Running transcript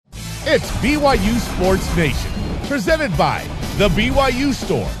It's BYU Sports Nation, presented by The BYU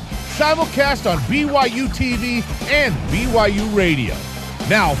Store. Simulcast on BYU TV and BYU Radio.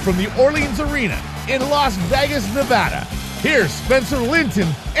 Now from the Orleans Arena in Las Vegas, Nevada, here's Spencer Linton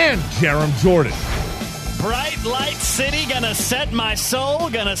and Jarom Jordan. Bright light city, gonna set my soul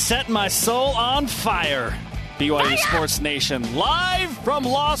on fire. BYU Sports Nation, live from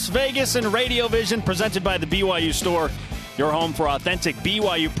Las Vegas and Radio Vision, presented by the BYU Store, your home for authentic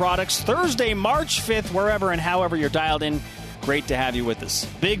BYU products. Thursday, March 5th, wherever and however you're dialed in, great to have you with us.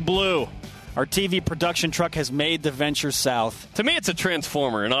 Big Blue, our TV production truck, has made the venture south. To me, it's a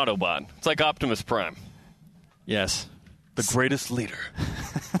transformer, an Autobot. It's like Optimus Prime. Yes. The greatest leader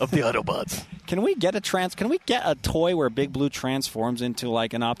of the Autobots. Can we get a toy where Big Blue transforms into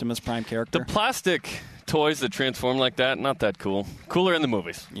like an Optimus Prime character? The plastic toys that transform like that, not that cool. Cooler in the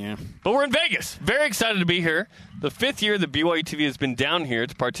movies. Yeah. But we're in Vegas. Very excited to be here. The 5th year that BYU TV has been down here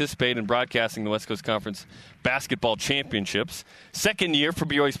to participate in broadcasting the West Coast Conference Basketball Championships. 2nd year for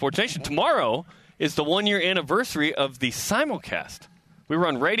BYU Sports Nation. Tomorrow is the 1-year anniversary of the simulcast. We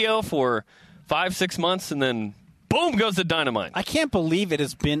run radio for 5-6 months, and then boom goes the dynamite. I can't believe it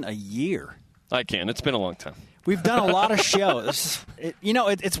has been a year. I can. It's been a long time. We've done a lot of shows.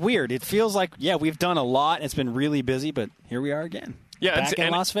 It's weird. It feels like, we've done a lot. It's been really busy, but here we are again. Yeah, back in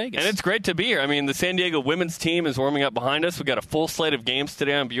Las Vegas. And it's great to be here. I mean, the San Diego women's team is warming up behind us. We've got a full slate of games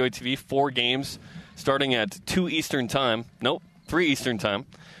today on BYU TV, 4 games starting at 2 Eastern time. Nope, 3 Eastern time.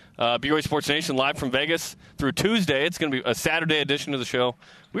 BYU Sports Nation live from Vegas through Tuesday. It's going to be a Saturday edition of the show.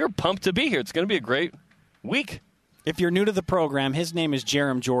 We are pumped to be here. It's going to be a great week. If you're new to the program, his name is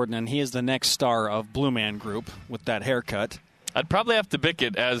Jarom Jordan, and he is the next star of Blue Man Group with that haircut. I'd probably have to bick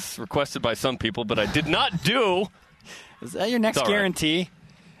it as requested by some people, but I did not do. Is that your next guarantee?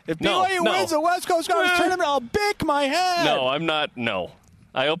 Right. If BYU wins the West Coast Conference tournament, I'll bick my head. No, I'm not. No.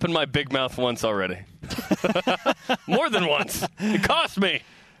 I opened my big mouth once already. More than once. It cost me.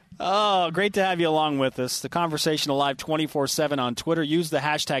 Oh, great to have you along with us. The conversation alive 24/7 on Twitter. Use the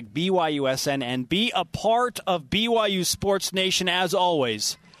hashtag BYUSN and be a part of BYU Sports Nation. As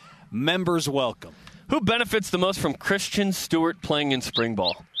always, members welcome. Who benefits the most from Christian Stewart playing in spring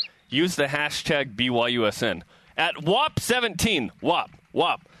ball? Use the hashtag BYUSN. At WAP17,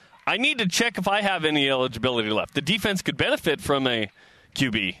 WAP. I need to check if I have any eligibility left. The defense could benefit from a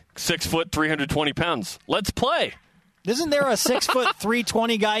QB, 6 foot, 320 pounds. Let's play. Isn't there a 6 foot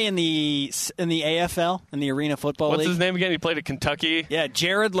 320 guy in the AFL, in the Arena Football League? What's his name again? He played at Kentucky. Yeah,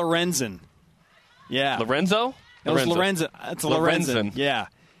 Jared Lorenzen. Yeah, Lorenzo. It was Lorenzen. It's Lorenzen. Yeah,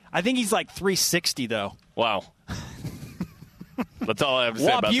 I think he's like 360 though. Wow. That's all I have to say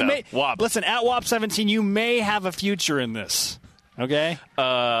about that. WAP. Listen, at WAP17, you may have a future in this. Okay.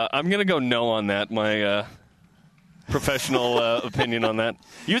 I'm gonna go no on that. My professional opinion on that.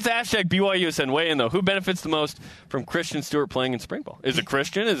 Use the hashtag BYUSN. Weigh in, though. Who benefits the most from Christian Stewart playing in spring ball? Is it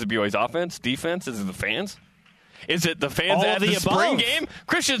Christian? Is it BYU's offense, defense? Is it the fans? Is it the fans at the spring game?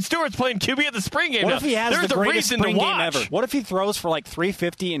 Christian Stewart's playing QB at the spring game. What if he has There's the greatest spring game ever? Watch. What if he throws for like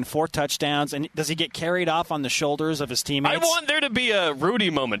 350 and 4 touchdowns, and does he get carried off on the shoulders of his teammates? I want there to be a Rudy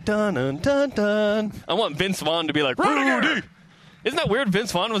moment. Dun, dun, dun, dun. I want Vince Vaughn to be like, Rudy! Isn't that weird?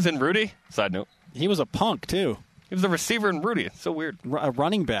 Vince Vaughn was in Rudy? Side note. He was a punk, too. He was the receiver in Rudy. It's so weird. A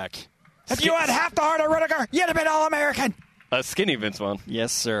running back. If you had half the heart of Rudiger, you'd have been All-American. A skinny Vince Vaughn.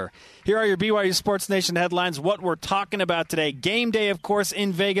 Yes, sir. Here are your BYU Sports Nation headlines. What we're talking about today. Game day, of course,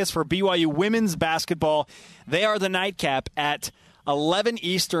 in Vegas for BYU women's basketball. They are the nightcap at 11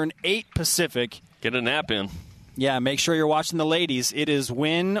 Eastern, 8 Pacific. Get a nap in. Yeah, make sure you're watching the ladies. It is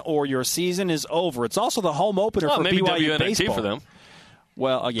win or your season is over. It's also the home opener for maybe BYU WNIT baseball. for them.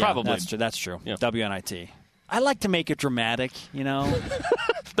 Well, yeah, probably. That's true. Yeah. WNIT. I like to make it dramatic, you know.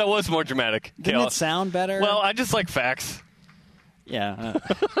 That was more dramatic. Didn't it sound better? Well, I just like facts. Yeah.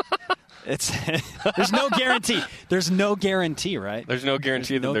 It's there's no guarantee. There's no guarantee, right? There's no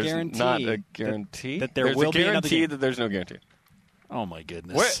guarantee there's that there's not a guarantee. That there will be another guarantee that there's no guarantee. Oh my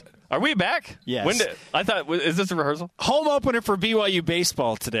goodness. Are we back? Yes. I thought, is this a rehearsal? Home opener for BYU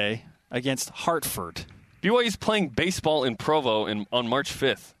baseball today against Hartford. BYU's playing baseball in Provo on March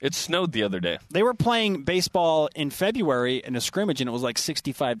 5th. It snowed the other day. They were playing baseball in February in a scrimmage, and it was like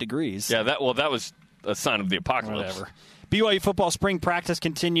 65 degrees. Yeah, that was a sign of the apocalypse. Whatever. BYU football spring practice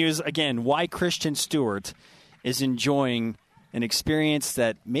continues. Again, why Christian Stewart is enjoying an experience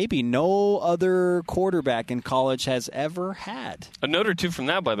that maybe no other quarterback in college has ever had. A note or two from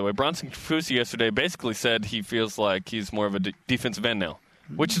that, by the way. Bronson Kafusi yesterday basically said he feels like he's more of a defensive end now,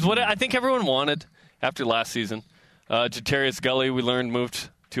 which is what I think everyone wanted after last season. Jatarius Gully, we learned, moved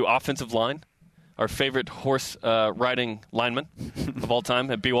to offensive line. our favorite horse riding lineman of all time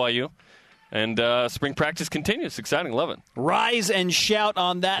at BYU. And spring practice continues. Exciting. Love it. Rise and shout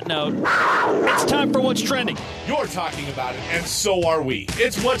on that note. It's time for What's Trending. You're talking about it, and so are we.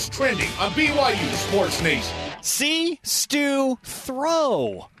 It's What's Trending on BYU Sports Nation. See, Stu,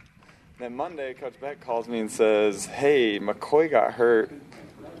 throw. Then Monday, Coach Beck calls me and says, hey, McCoy got hurt.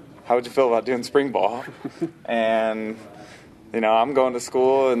 How would you feel about doing spring ball? And, I'm going to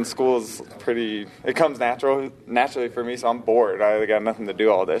school, and school's it comes naturally for me, so I'm bored. I got nothing to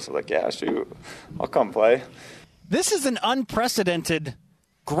do all day. So I'm like, yeah, shoot, I'll come play. This is an unprecedented,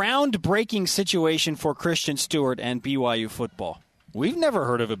 groundbreaking situation for Christian Stewart and BYU football. We've never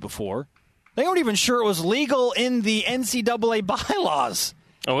heard of it before. They weren't even sure it was legal in the NCAA bylaws.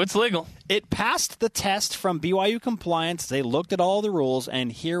 Oh, it's legal. It passed the test from BYU compliance. They looked at all the rules,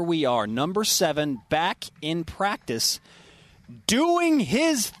 and here we are, number 7, back in practice, doing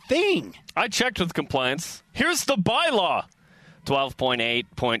his thing. I checked with compliance. Here's the bylaw.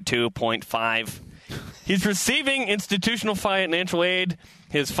 12.8.2.5. He's receiving institutional financial aid.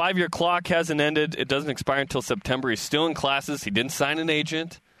 His 5-year clock hasn't ended. It doesn't expire until September. He's still in classes. He didn't sign an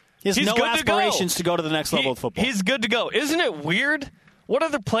agent. He has no aspirations to go to the next level of football. He's good to go. Isn't it weird? What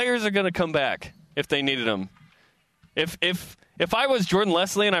other players are going to come back if they needed them? If I was Jordan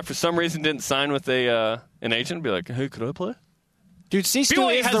Leslie and I for some reason didn't sign with an agent, I'd be like, hey, could I play? Dude,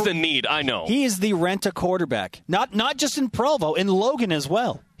 BYU has the need, I know. He is the rent-a-quarterback. Not just in Provo, in Logan as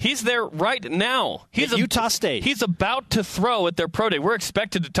well. He's there right now. He's at Utah State. He's about to throw at their pro day. We're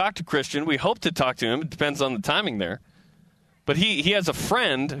expected to talk to Christian. We hope to talk to him. It depends on the timing there. But he has a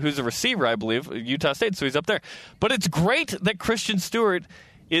friend who's a receiver, I believe, at Utah State, so he's up there. But it's great that Christian Stewart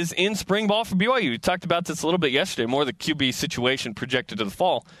is in spring ball for BYU. We talked about this a little bit yesterday, more the QB situation projected to the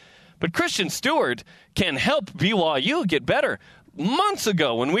fall. But Christian Stewart can help BYU get better. Months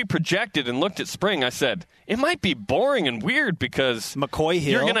ago, when we projected and looked at spring, I said, it might be boring and weird because McCoy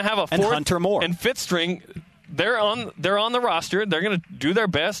Hill you're going to have a and fourth Hunter Moore and fifth string. They're on the roster. They're going to do their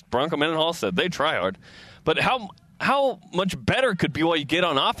best. Bronco Mendenhall said they try hard. But how much better could BYU get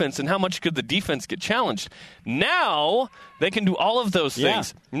on offense, and how much could the defense get challenged? Now they can do all of those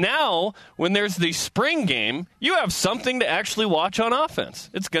things. Yeah. Now, when there's the spring game, you have something to actually watch on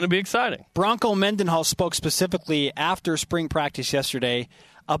offense. It's going to be exciting. Bronco Mendenhall spoke specifically after spring practice yesterday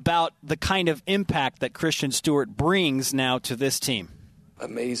about the kind of impact that Christian Stewart brings now to this team.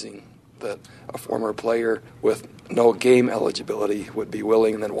 Amazing that a former player with no game eligibility would be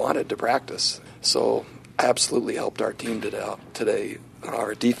willing and then wanted to practice. So absolutely helped our team today.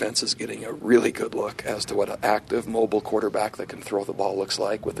 Our defense is getting a really good look as to what an active, mobile quarterback that can throw the ball looks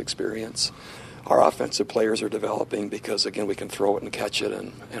like with experience. Our offensive players are developing because, again, we can throw it and catch it,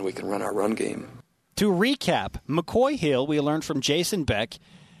 and we can run our run game. To recap, McCoy Hill, we learned from Jason Beck,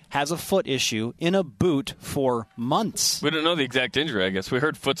 has a foot issue in a boot for months. We don't know the exact injury, I guess. We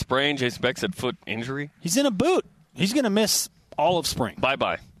heard foot sprain. Jason Beck said foot injury. He's in a boot. He's going to miss all of spring.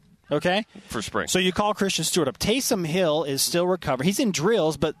 Bye-bye. Okay? For spring. So you call Christian Stewart up. Taysom Hill is still recovering. He's in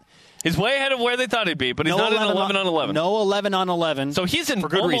drills, but he's way ahead of where they thought he'd be, but he's not in 11 on 11. No 11 on 11. So he's in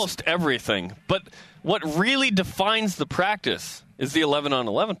almost everything. But what really defines the practice is the 11 on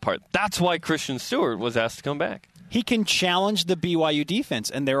 11 part. That's why Christian Stewart was asked to come back. He can challenge the BYU defense,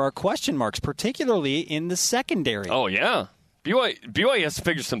 and there are question marks, particularly in the secondary. Oh, yeah. BYU has to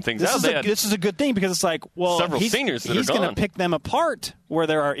figure some things out. This is a good thing because it's like, well, seniors that he's are gone. going to pick them apart where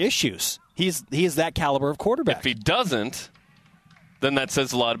there are issues. He is that caliber of quarterback. If he doesn't, then that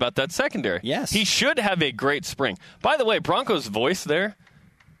says a lot about that secondary. Yes. He should have a great spring. By the way, Bronco's voice there,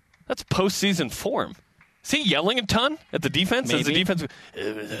 that's postseason form. Is he yelling a ton at the defense? Maybe. As the defense,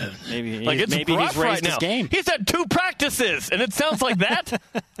 maybe it's maybe rough he's raised right now. his game. He's had 2 practices, and it sounds like that?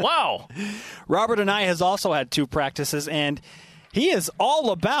 Wow. Robert and I has also had 2 practices, and he is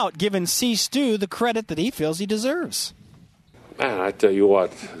all about giving C. Stu the credit that he feels he deserves. Man, I tell you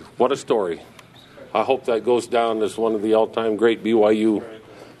what a story. I hope that goes down as one of the all-time great BYU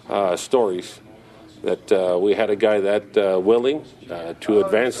stories, that we had a guy that willing to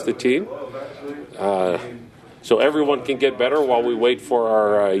advance the team. So everyone can get better while we wait for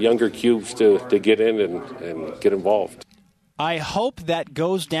our younger cubes to get in and get involved. I hope that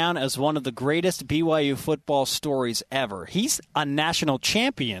goes down as one of the greatest BYU football stories ever. He's a national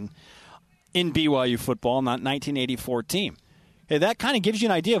champion in BYU football, not 1984 team. Hey, that kind of gives you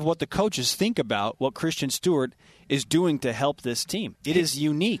an idea of what the coaches think about what Christian Stewart is doing to help this team. It is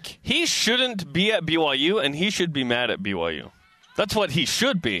unique. He shouldn't be at BYU, and he should be mad at BYU. That's what he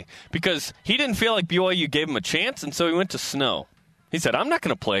should be, because he didn't feel like BYU gave him a chance, and so he went to Snow. He said, I'm not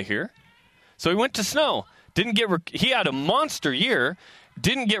going to play here. So he went to Snow. He had a monster year,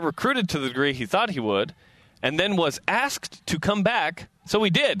 didn't get recruited to the degree he thought he would, and then was asked to come back. So he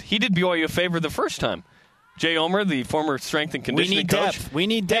did. He did BYU a favor the first time. Jay Omer, the former strength and conditioning coach. We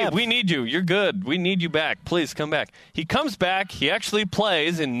need depth. Hey, we need you. You're good. We need you back. Please come back. He comes back. He actually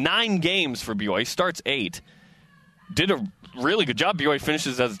plays in 9 games for BYU. He starts 8. Did a really good job. BYU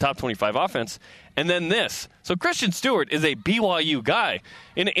finishes as a top 25 offense. And then this. So Christian Stewart is a BYU guy.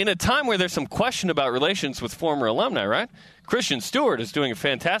 In a time where there's some question about relations with former alumni, right? Christian Stewart is doing a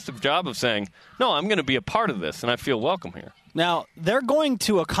fantastic job of saying, no, I'm going to be a part of this, and I feel welcome here. Now, they're going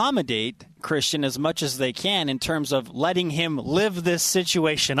to accommodate Christian as much as they can in terms of letting him live this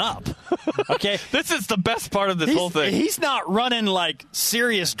situation up. Okay? This is the best part of this whole thing. He's not running, like,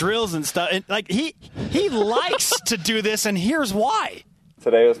 serious drills and stuff. Like, he likes to do this, and here's why.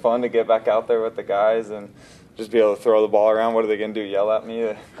 Today was fun to get back out there with the guys and just be able to throw the ball around. What are they going to do, yell at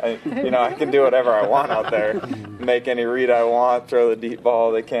me? I can do whatever I want out there, make any read I want, throw the deep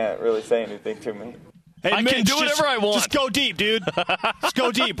ball. They can't really say anything to me. Hey, I can do whatever I want. Just go deep, dude. Just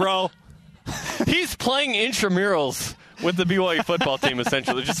go deep, bro. He's playing intramurals with the BYU football team,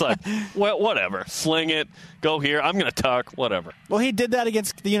 essentially. Just like, well, whatever. Sling it. Go here. I'm going to tuck. Whatever. Well, he did that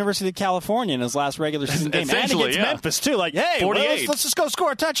against the University of California in his last regular season game. And against Memphis, too. Like, hey, let's just go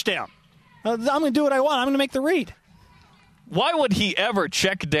score a touchdown. I'm going to do what I want. I'm going to make the read. Why would he ever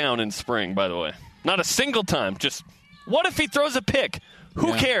check down in spring, by the way? Not a single time. Just, what if he throws a pick?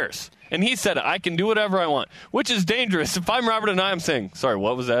 Who cares? And he said, I can do whatever I want, which is dangerous. If I'm Robert and I'm saying, sorry,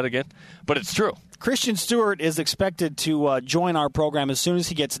 what was that again? But it's true. Christian Stewart is expected to join our program as soon as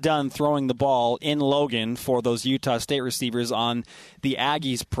he gets done throwing the ball in Logan for those Utah State receivers on the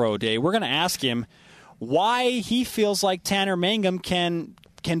Aggies Pro Day. We're going to ask him why he feels like Tanner Mangum can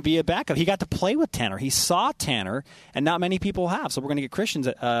be a backup. He got to play with Tanner. He saw Tanner, and not many people have. So we're going to get Christian's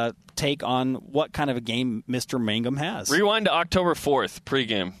take on what kind of a game Mr. Mangum has. Rewind to October 4th,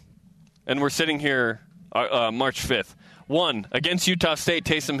 pregame. And we're sitting here March 5th. 1, against Utah State,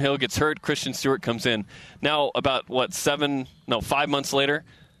 Taysom Hill gets hurt. Christian Stewart comes in. Now, about, 5 months later,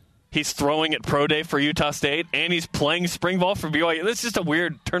 he's throwing at Pro Day for Utah State, and he's playing spring ball for BYU. This is just a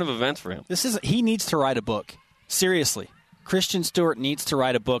weird turn of events for him. He needs to write a book. Seriously. Christian Stewart needs to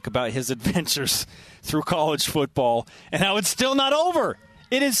write a book about his adventures through college football and how it's still not over.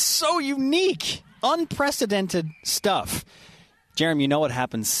 It is so unique. Unprecedented stuff. Jeremy, you know what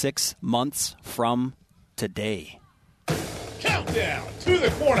happens 6 months from today? Countdown to the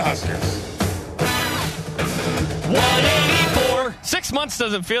Cornhuskers. 184. 6 months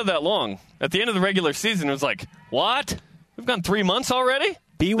doesn't feel that long. At the end of the regular season, it was like, what? We've gone 3 months already?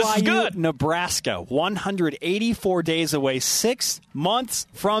 BYU, Nebraska, 184 days away, 6 months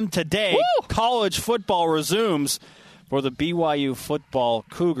from today. Woo! College football resumes for the BYU football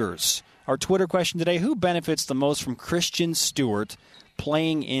Cougars. Our Twitter question today, who benefits the most from Christian Stewart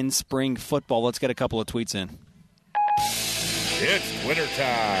playing in spring football? Let's get a couple of tweets in. It's Twitter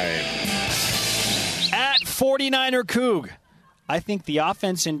time. At 49er Coug, I think the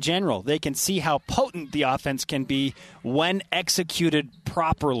offense in general, they can see how potent the offense can be when executed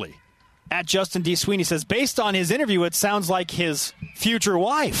properly. At Justin D. Sweeney says, based on his interview, it sounds like his future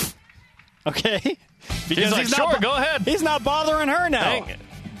wife. Okay? Because he's like, sure, go ahead. He's not bothering her now. Dang it.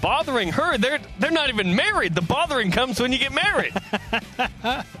 Bothering her? They're not even married. The bothering comes when you get married.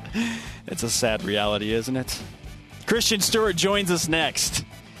 It's a sad reality, isn't it? Christian Stewart joins us next.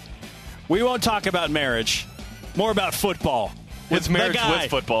 We won't talk about marriage. More about football. It's marriage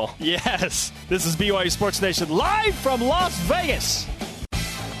with football. Yes. This is BYU Sports Nation live from Las Vegas.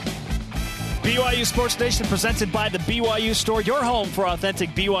 BYU Sports Nation presented by the BYU Store, your home for authentic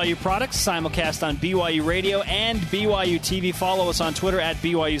BYU products. Simulcast on BYU Radio and BYU TV. Follow us on Twitter at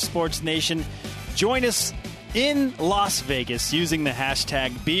BYU Sports Nation. Join us in Las Vegas using the hashtag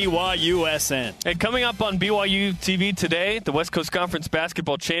BYUSN. And coming up on BYU TV today, the West Coast Conference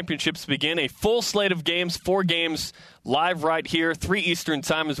Basketball Championships begin. A full slate of games, 4 games live right here. 3 Eastern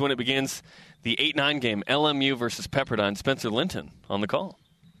time is when it begins. The 8-9 game, LMU versus Pepperdine. Spencer Linton on the call.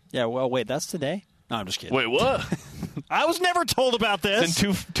 Yeah, well, wait, that's today? No, I'm just kidding. Wait, what? I was never told about this. It's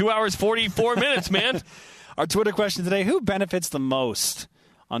in 2 hours, 44 minutes, man. Our Twitter question today, who benefits the most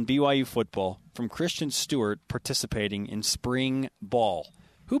on BYU football from Christian Stewart participating in spring ball?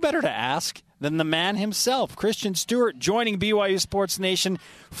 Who better to ask than the man himself, Christian Stewart, joining BYU Sports Nation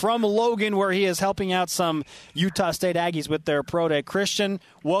from Logan, where he is helping out some Utah State Aggies with their Pro Day. Christian,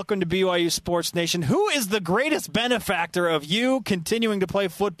 welcome to BYU Sports Nation. Who is the greatest benefactor of you continuing to play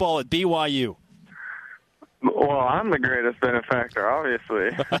football at BYU? Well, I'm the greatest benefactor,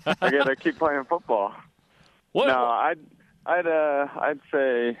 obviously. I got to keep playing football. What? No, I'd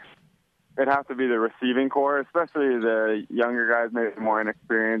say it'd have to be the receiving core, especially the younger guys, maybe more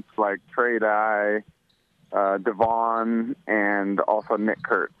inexperienced, like Trey Dye, Devon, and also Nick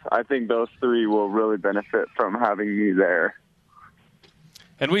Kurtz. I think those three will really benefit from having me there.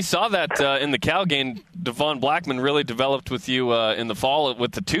 And we saw that in the Cal game. Devon Blackman really developed with you in the fall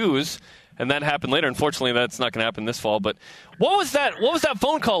with the twos, and that happened later. Unfortunately, that's not going to happen this fall. But what was that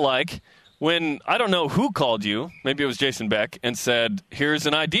phone call like when, I don't know who called you, maybe it was Jason Beck, and said, here's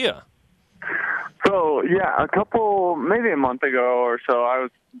an idea? So, yeah, maybe a month ago or so, I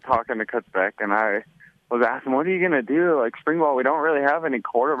was talking to Coach Beck, and I was asking, what are you going to do? Like, spring ball, we don't really have any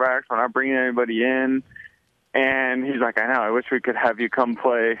quarterbacks. We're not bringing anybody in. And he's like, I know, I wish we could have you come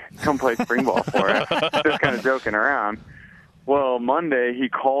play spring ball for us. Just kind of joking around. Well, Monday he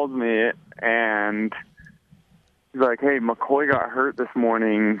called me and he's like, hey, McCoy got hurt this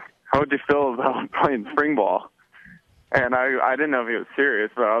morning. How would you feel about playing spring ball? And I didn't know if he was serious,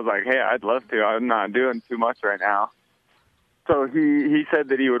 but I was like, hey, I'd love to. I'm not doing too much right now. So he said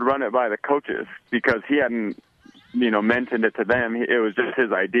that he would run it by the coaches because he hadn't mentioned it to them. It was just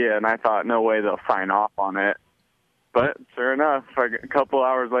his idea, and I thought, no way they'll sign off on it. But sure enough, a couple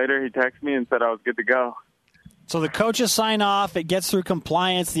hours later, he texted me and said I was good to go. So the coaches sign off. It gets through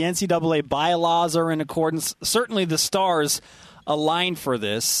compliance. The NCAA bylaws are in accordance. Certainly the stars align for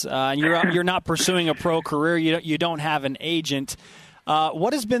this. You're not pursuing a pro career. You don't have an agent.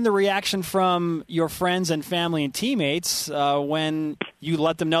 What has been the reaction from your friends and family and teammates when you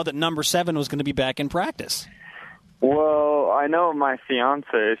let them know that number 7 was going to be back in practice? Well, I know my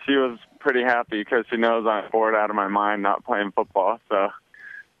fiance, she was pretty happy because she knows I'm bored out of my mind not playing football. So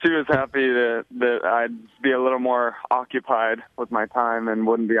she was happy that I'd be a little more occupied with my time and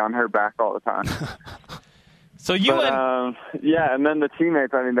wouldn't be on her back all the time. And then the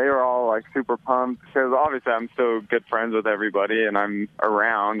teammates, I mean, they were all like super pumped because obviously I'm still good friends with everybody and I'm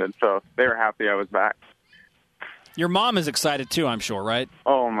around, and so they were happy I was back. Your mom is excited too, I'm sure, right?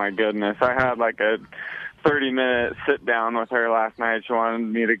 Oh my goodness. I had like a 30-minute sit down with her last night. She wanted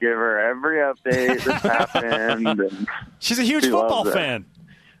me to give her every update that's happened. And she's a huge football fan.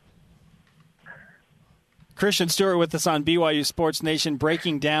 Christian Stewart with us on BYU Sports Nation,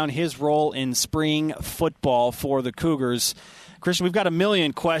 breaking down his role in spring football for the Cougars. Christian, we've got a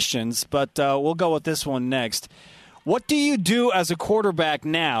million questions, but we'll go with this one next. What do you do as a quarterback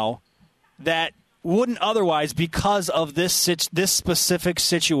now that wouldn't otherwise because of this specific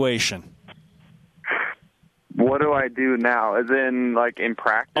situation? What do I do now? As in, like, in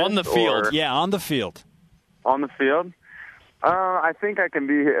practice? On the field. Yeah, on the field. On the field? I think I can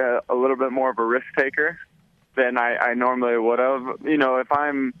be a little bit more of a risk taker than I normally would have. If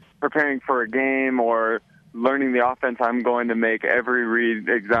I'm preparing for a game or learning the offense, I'm going to make every read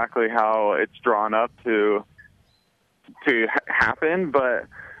exactly how it's drawn up to happen. But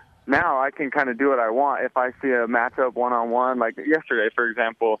now I can kind of do what I want. If I see a matchup one-on-one, like yesterday, for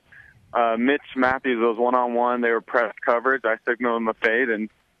example, Mitch Matthews was one-on-one. They were press coverage. I signaled him a fade and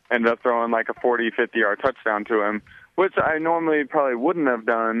ended up throwing like a 40, 50-yard touchdown to him, which I normally probably wouldn't have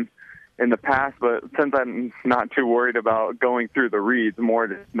done in the past. But since I'm not too worried about going through the reads, more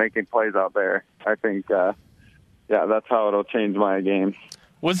just making plays out there, I think, that's how it'll change my game.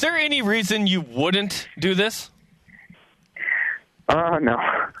 Was there any reason you wouldn't do this? No.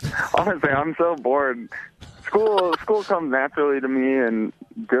 Honestly, I'm so bored. School comes naturally to me, and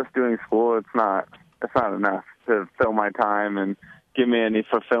just doing school, it's not enough to fill my time and give me any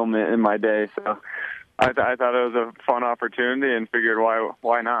fulfillment in my day. So I thought it was a fun opportunity and figured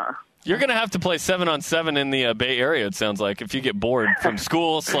why not. You're going to have to play 7-on-7 in the Bay Area, it sounds like, if you get bored from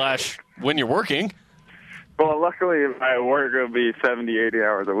school / when you're working. Well, luckily my work will be 70, 80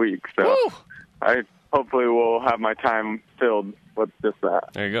 hours a week. So Woo! I hopefully will have my time filled with just that.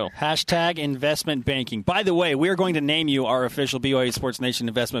 There you go. # investment banking. By the way, we're going to name you our official BYU Sports Nation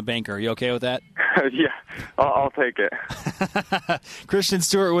investment banker. Are you okay with that? Yeah, I'll take it. Christian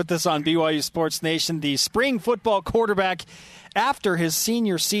Stewart with us on BYU Sports Nation, the spring football quarterback. After his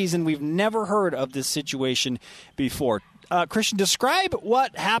senior season, we've never heard of this situation before. Christian, describe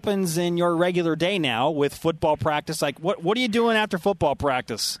what happens in your regular day now with football practice. Like, what are you doing after football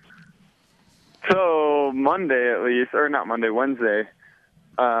practice? So Monday, at least, or not Monday, Wednesday,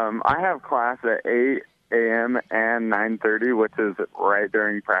 I have class at 8 a.m. and 9:30, which is right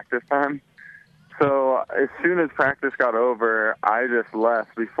during practice time. So as soon as practice got over, I just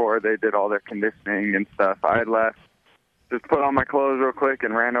left before they did all their conditioning and stuff. I left, just put on my clothes real quick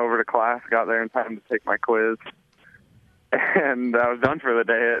and ran over to class, got there in time to take my quiz, and I was done for the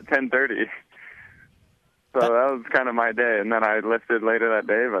day at 10:30. So that was kind of my day, and then I lifted later that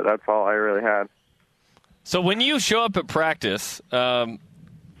day, but that's all I really had. So when you show up at practice,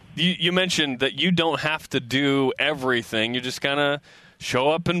 You mentioned that you don't have to do everything. You just kind of show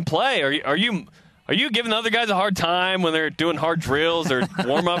up and play. Are you giving the other guys a hard time when they're doing hard drills or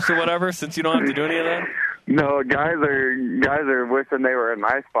warm-ups or whatever, since you don't have to do any of that? No, guys are wishing they were in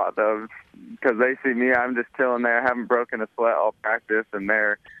my spot, though, because they see me. I'm just chilling there. I haven't broken a sweat all practice, and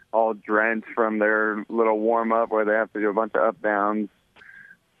they're all drenched from their little warm-up where they have to do a bunch of up-downs.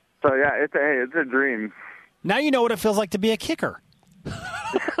 So, yeah, it's a dream. Now you know what it feels like to be a kicker.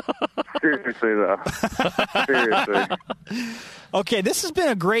 Seriously, though. Seriously. Okay, this has been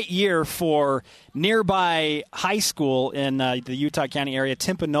a great year for nearby high school in the Utah County area,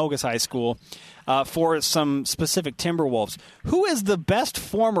 Timpanogos High School, for some specific Timberwolves. Who is the best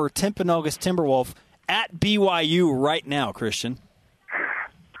former Timpanogos Timberwolf at BYU right now, Christian?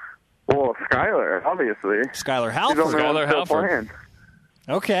 Well, Skylar, obviously. Skylar Halford. Skylar Halford.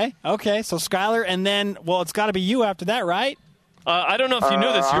 Okay. So Skylar, and then, well, it's got to be you after that, right? I don't know if you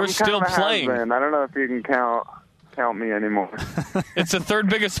knew this. You're still playing. I don't know if you can count me anymore. It's the third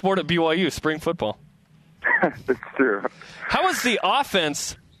biggest sport at BYU, spring football. It's true. How is the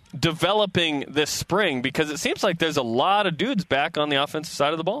offense developing this spring? Because it seems like there's a lot of dudes back on the offensive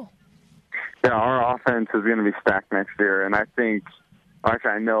side of the ball. Yeah, our offense is going to be stacked next year, and I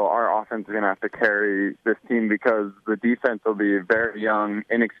know our offense is going to have to carry this team because the defense will be very young,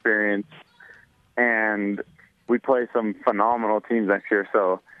 inexperienced, and we play some phenomenal teams next year.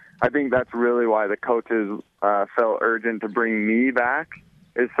 So I think that's really why the coaches felt urgent to bring me back,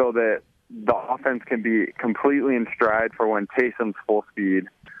 is so that the offense can be completely in stride for when Taysom's full speed,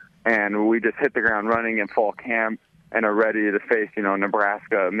 and we just hit the ground running in fall camp and are ready to face,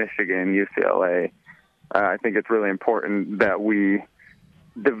 Nebraska, Michigan, UCLA. I think it's really important that we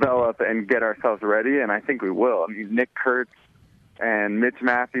develop and get ourselves ready, and I think we will. I mean, Nick Kurtz and Mitch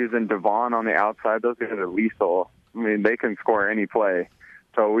Matthews and Devon on the outside, those guys are lethal. I mean, they can score any play.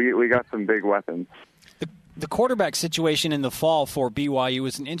 So we got some big weapons. The quarterback situation in the fall for BYU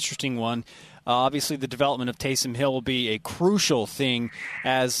is an interesting one. Obviously, the development of Taysom Hill will be a crucial thing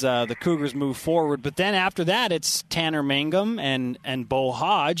as the Cougars move forward. But then after that, it's Tanner Mangum and Bo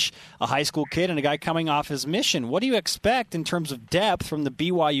Hodge, a high school kid and a guy coming off his mission. What do you expect in terms of depth from the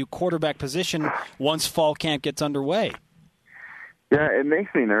BYU quarterback position once fall camp gets underway? Yeah, it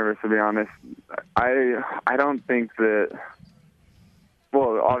makes me nervous, to be honest. I don't think that –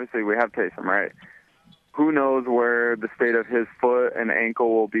 well, obviously we have Taysom, right? Who knows where the state of his foot and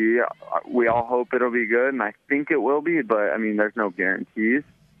ankle will be. We all hope it'll be good, and I think it will be, but, I mean, there's no guarantees.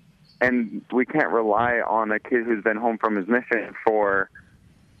 And we can't rely on a kid who's been home from his mission for,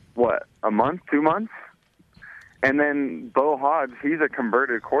 a month, 2 months? And then Bo Hodge, he's a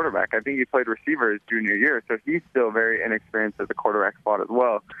converted quarterback. I think he played receiver his junior year, so he's still very inexperienced at the quarterback spot as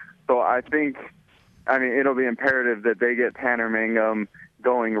well. So I think, it'll be imperative that they get Tanner Mangum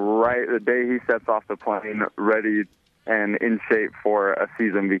going right the day he sets off the plane, ready and in shape for a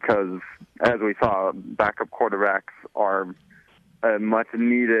season, because, as we saw, backup quarterbacks are a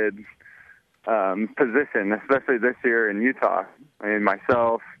much-needed position, especially this year in Utah. I mean,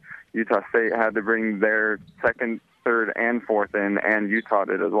 myself, Utah State had to bring their second, third, and fourth in, and Utah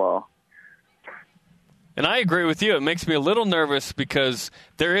did as well. And I agree with you. It makes me a little nervous because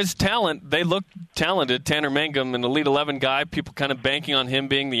there is talent. They look talented. Tanner Mangum, an Elite 11 guy, people kind of banking on him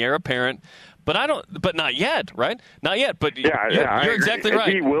being the heir apparent. But not yet, right? Not yet, but you're exactly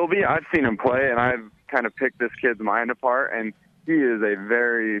right. He will be. I've seen him play, and I've kind of picked this kid's mind apart, and he is a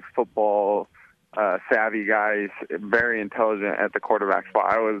very football savvy guy. He's very intelligent at the quarterback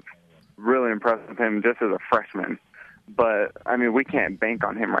spot. I was really impressed with him just as a freshman. But, we can't bank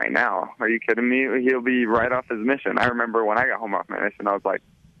on him right now. Are you kidding me? He'll be right off his mission. I remember when I got home off my mission, I was like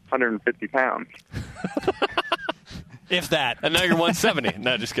 150 pounds. If that. And now you're 170.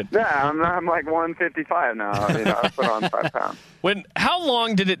 No, just kidding. Yeah, I'm like 155 now. I put on 5 pounds. How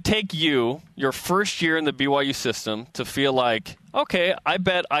long did it take you, your first year in the BYU system, to feel like, okay, I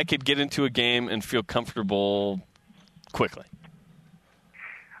bet I could get into a game and feel comfortable quickly?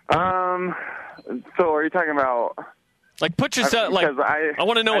 So are you talking about... Like, put yourself, I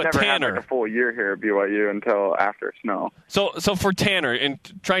want to know what Tanner... I never had a full year here at BYU until after snow. So for Tanner, and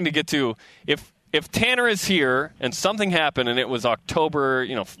trying to get to, if Tanner is here and something happened and it was October,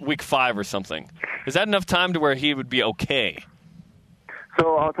 week 5 or something, is that enough time to where he would be okay?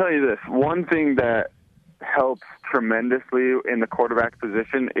 So I'll tell you this. One thing that helps tremendously in the quarterback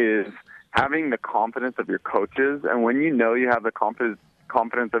position is having the confidence of your coaches. And when you know you have the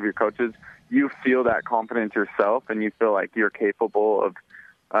confidence of your coaches, you feel that confidence yourself and you feel like you're capable of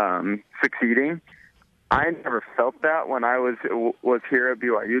succeeding. I never felt that when I was here at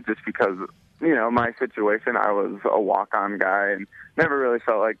BYU, just because my situation, I was a walk-on guy and never really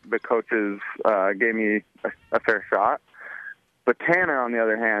felt like the coaches gave me a fair shot. But Tanner, on the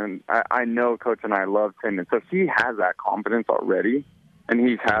other hand, I know Coach and I loved him, and so he has that confidence already, and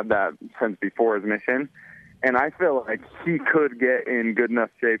he's had that since before his mission. And I feel like he could get in good enough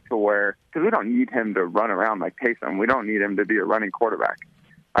shape to where, because we don't need him to run around like Taysom. We don't need him to be a running quarterback.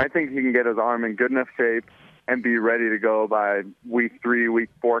 I think he can get his arm in good enough shape and be ready to go by week 3, week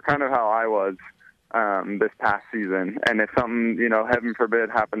 4, kind of how I was this past season. And if something, heaven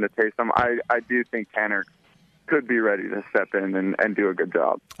forbid, happened to Taysom, I do think Tanner could be ready to step in and do a good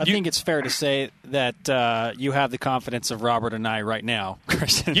job. I think it's fair to say that you have the confidence of Robert and I right now,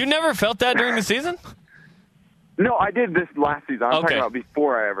 Christian. You never felt that during the season? No, I did this last season. I'm talking about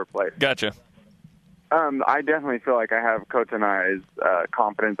before I ever played. Gotcha. I definitely feel like I have Coach and I's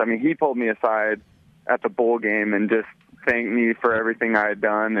confidence. I mean, he pulled me aside at the bowl game and just thanked me for everything I had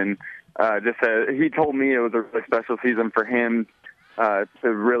done, and just said he told me it was a really special season for him to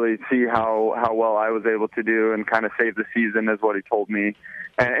really see how well I was able to do and kind of save the season, is what he told me.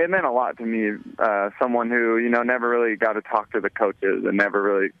 And it meant a lot to me, someone who, never really got to talk to the coaches and never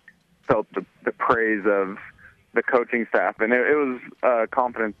really felt the praise of the coaching staff. And it was a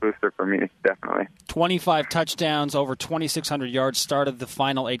confidence booster for me, definitely. 25 touchdowns, over 2,600 yards, started the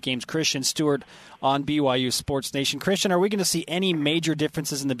final 8 games. Christian Stewart on BYU Sports Nation. Christian, are we going to see any major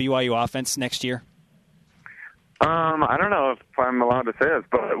differences in the BYU offense next year? I don't know if I'm allowed to say this,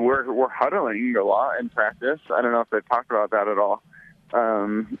 but we're huddling a lot in practice. I don't know if they've talked about that at all.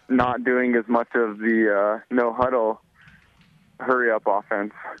 Not doing as much of the no huddle, hurry up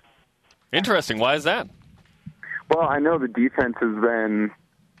offense. Interesting. Why is that? Well, I know the defense has been,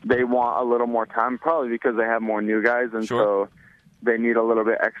 they want a little more time, probably because they have more new guys, and so they need a little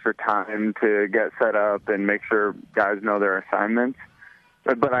bit extra time to get set up and make sure guys know their assignments.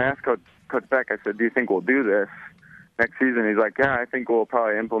 But I asked Coach Beck, I said, do you think we'll do this next season? He's like, yeah, I think we'll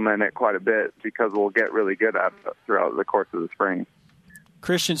probably implement it quite a bit because we'll get really good at it throughout the course of the spring.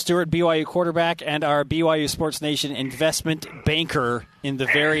 Christian Stewart, BYU quarterback, and our BYU Sports Nation investment banker in the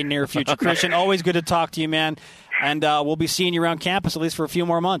very near future. Christian, always good to talk to you, man. And we'll be seeing you around campus at least for a few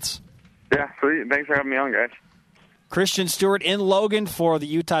more months. Yeah, sweet. Thanks for having me on, guys. Christian Stewart in Logan for the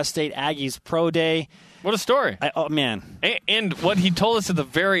Utah State Aggies Pro Day. What a story. Oh, man. And what he told us at the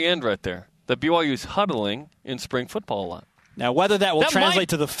very end right there, that BYU's huddling in spring football a lot. Now, whether that will translate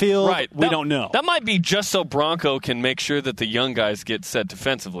to the field, we don't know. That might be just so Bronco can make sure that the young guys get set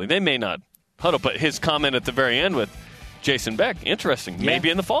defensively. They may not huddle, but his comment at the very end with Jason Beck, interesting. Yeah.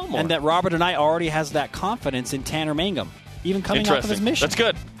 Maybe in the fall more. And that Robert and I already has that confidence in Tanner Mangum, even coming off of his mission.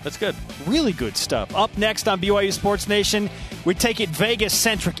 That's good. Really good stuff. Up next on BYU Sports Nation, we take it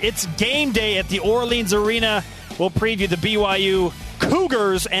Vegas-centric. It's game day at the Orleans Arena. We'll preview the BYU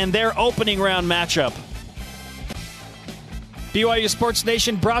Cougars and their opening round matchup. BYU Sports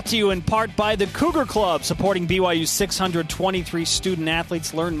Nation brought to you in part by the Cougar Club, supporting BYU's 623 student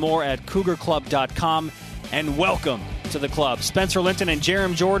athletes. Learn more at cougarclub.com. And welcome to the club. Spencer Linton and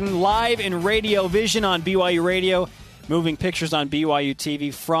Jerem Jordan live in Radio Vision on BYU Radio. Moving pictures on BYU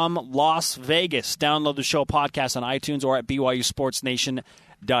TV from Las Vegas. Download the show podcast on iTunes or at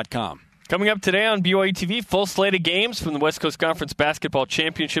BYUSportsNation.com. Coming up today on BYU TV, full slate of games from the West Coast Conference Basketball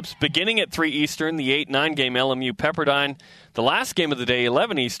Championships beginning at 3 Eastern, the 8-9 game LMU Pepperdine. The last game of the day,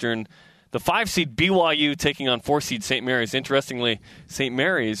 11 Eastern, the 5-seed BYU taking on 4-seed St. Mary's. Interestingly, St.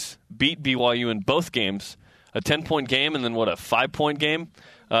 Mary's beat BYU in both games. A 10-point game and then, a 5-point game?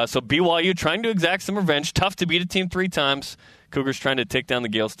 So BYU trying to exact some revenge. Tough to beat a team 3 times. Cougars trying to take down the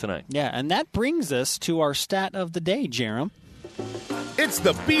Gales tonight. Yeah, and that brings us to our stat of the day, Jerem. It's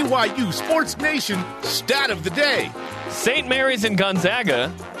the BYU Sports Nation stat of the day. St. Mary's and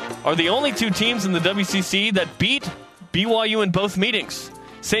Gonzaga are the only 2 teams in the WCC that beat BYU in both meetings.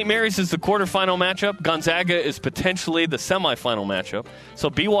 St. Mary's is the quarterfinal matchup. Gonzaga is potentially the semifinal matchup. So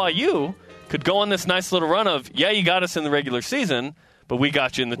BYU could go on this nice little run of, yeah, you got us in the regular season, but we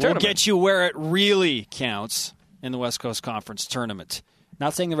got you in the tournament. We'll get you where it really counts in the West Coast Conference tournament.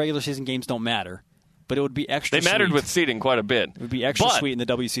 Not saying the regular season games don't matter, but it would be extra sweet. They mattered with seeding quite a bit. It would be extra sweet in the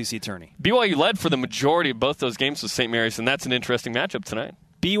WCC tourney. BYU led for the majority of both those games with St. Mary's, and that's an interesting matchup tonight.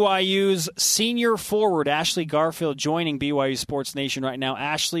 BYU's senior forward, Ashley Garfield, joining BYU Sports Nation right now.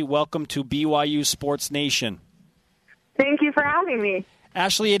 Ashley, welcome to BYU Sports Nation. Thank you for having me.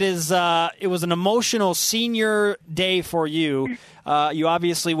 Ashley, it was an emotional senior day for you. You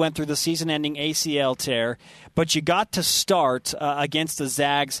obviously went through the season-ending ACL tear, but you got to start against the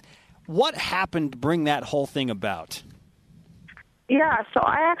Zags. What happened to bring that whole thing about? Yeah, so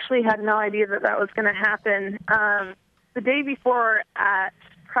I actually had no idea that was going to happen. The day before at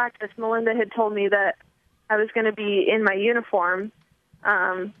practice, Melinda had told me that I was going to be in my uniform,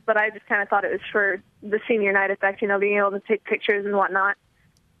 but I just kind of thought it was for the senior night effect, being able to take pictures and whatnot.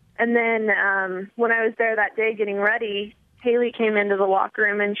 And then when I was there that day getting ready, Haley came into the locker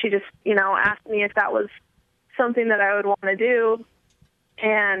room and she just, asked me if that was something that I would want to do.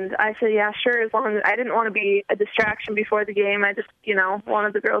 And I said, yeah, sure, as long as I didn't want to be a distraction before the game. I just,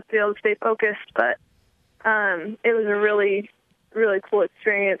 wanted the girls to be able to stay focused. But it was a really, really cool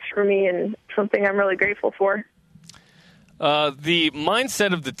experience for me and something I'm really grateful for. The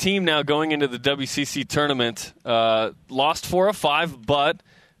mindset of the team now going into the WCC tournament, lost 4 of 5, but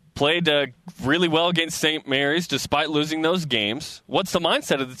played really well against St. Mary's despite losing those games. What's the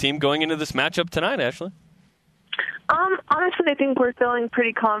mindset of the team going into this matchup tonight, Ashley? Honestly, I think we're feeling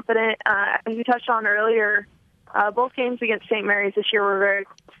pretty confident. As we touched on earlier, both games against St. Mary's this year were very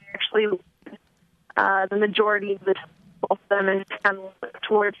close. Actually, the majority of both of them is kind of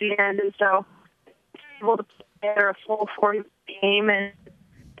towards the end, and so able to play together a full 40 game and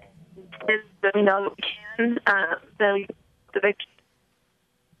we know that we can. The victory.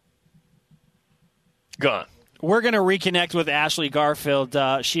 Gone. We're going to reconnect with Ashley Garfield.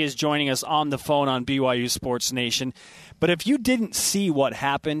 She is joining us on the phone on BYU Sports Nation. But if you didn't see what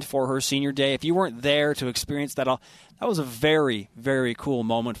happened for her senior day, if you weren't there to experience that all, that was a very, very cool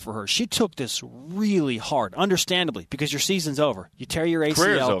moment for her. She took this really hard, understandably, because your season's over. You tear your ACL,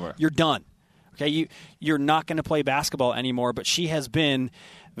 Career's over. You're done. Okay, you're not going to play basketball anymore, but she has been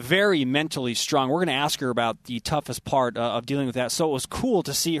very mentally strong. We're going to ask her about the toughest part of dealing with that. So it was cool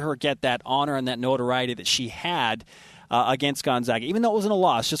to see her get that honor and that notoriety that she had against Gonzaga. Even though it wasn't a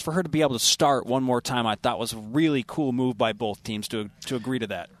loss, just for her to be able to start one more time, I thought was a really cool move by both teams to agree to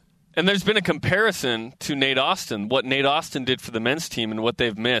that. And there's been a comparison to Nate Austin, what Nate Austin did for the men's team and what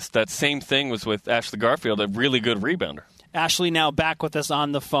they've missed. That same thing was with Ashley Garfield, a really good rebounder. Ashley now back with us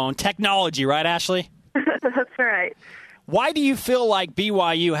on the phone. Technology, right, Ashley? That's right. Why do you feel like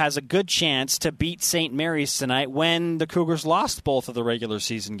BYU has a good chance to beat St. Mary's tonight when the Cougars lost both of the regular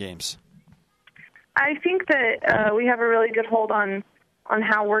season games? I think that we have a really good hold on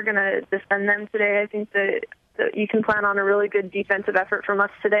how we're going to defend them today. I think that you can plan on a really good defensive effort from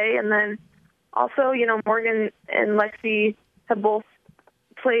us today. And then also, Morgan and Lexi have both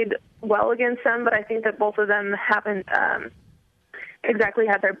played well against them, but I think that both of them haven't exactly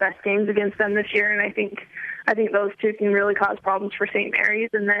had their best games against them this year, and I think those two can really cause problems for St. Mary's.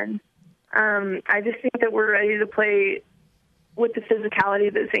 And then I just think that we're ready to play with the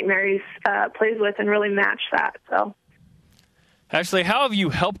physicality that St. Mary's plays with and really match that. So, Ashley, how have you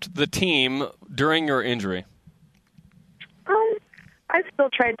helped the team during your injury? I still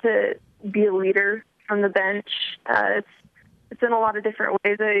tried to be a leader from the bench. It's in a lot of different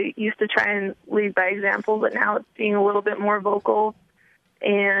ways. I used to try and lead by example, but now it's being a little bit more vocal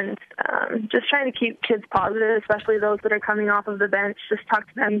and just trying to keep kids positive, especially those that are coming off of the bench. Just talk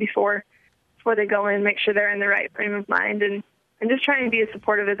to them before they go in, make sure they're in the right frame of mind, and just trying to be as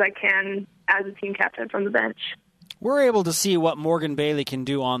supportive as I can as a team captain from the bench. We're able to see what Morgan Bailey can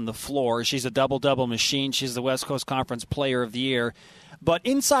do on the floor. She's a double-double machine. She's the West Coast Conference Player of the Year. But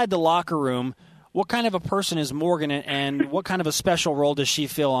inside the locker room, what kind of a person is Morgan, and what kind of a special role does she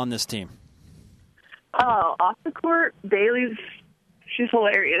fill on this team? Oh, off the court, she's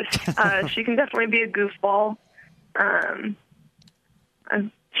hilarious. She can definitely be a goofball.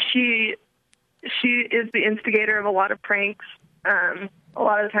 She is the instigator of a lot of pranks. A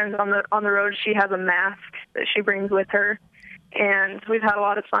lot of the times on the road, she has a mask that she brings with her. And we've had a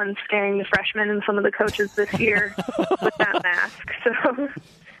lot of fun scaring the freshmen and some of the coaches this year with that mask.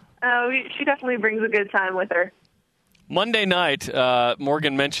 So she definitely brings a good time with her. Monday night,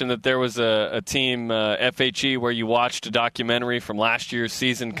 Morgan mentioned that there was a team, FHE, where you watched a documentary from last year's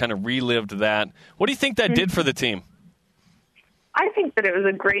season, kind of relived that. What do you think that did for the team? I think that it was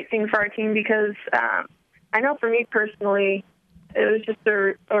a great thing for our team because I know for me personally, it was just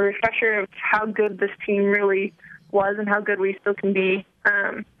a refresher of how good this team really was and how good we still can be.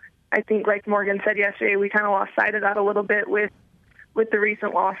 I think, like Morgan said yesterday, we kind of lost sight of that a little bit with the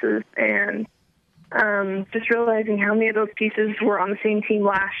recent losses, and just realizing how many of those pieces were on the same team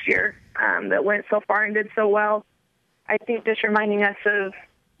last year that went so far and did so well. I think just reminding us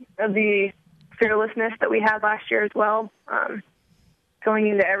of the fearlessness that we had last year as well, going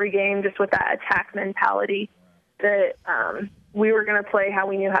into every game just with that attack mentality that we were going to play how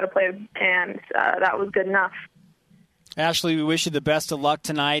we knew how to play, and that was good enough. Ashley, we wish you the best of luck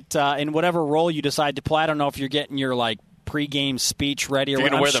tonight in whatever role you decide to play. I don't know if you're getting your pre-game speech ready or what. You're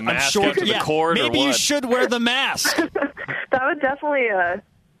going to wear the mask after the court or what? Maybe you should wear the mask. That would definitely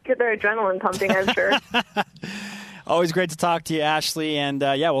get their adrenaline pumping, I'm sure. Always great to talk to you, Ashley. And,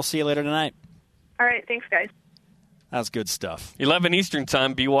 we'll see you later tonight. All right. Thanks, guys. That's good stuff. 11 Eastern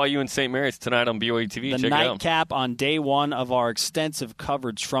time, BYU and St. Mary's tonight on BYU TV. The nightcap on day one of our extensive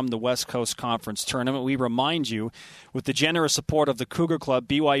coverage from the West Coast Conference Tournament. We remind you, with the generous support of the Cougar Club,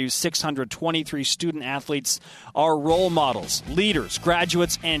 BYU's 623 student athletes are role models, leaders,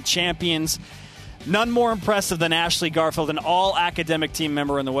 graduates, and champions. None more impressive than Ashley Garfield, an all-academic team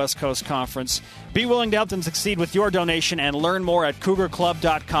member in the West Coast Conference. Be willing to help them succeed with your donation and learn more at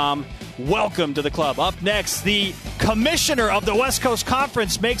CougarClub.com. Welcome to the club. Up next, the commissioner of the West Coast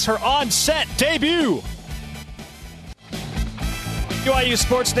Conference makes her on-set debut. BYU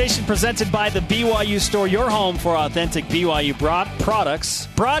Sports Nation presented by the BYU Store, your home for authentic BYU products,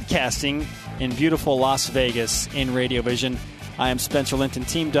 broadcasting in beautiful Las Vegas in Radio Vision. I am Spencer Linton,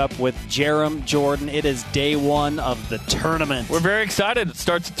 teamed up with Jerem Jordan. It is day one of the tournament. We're very excited. It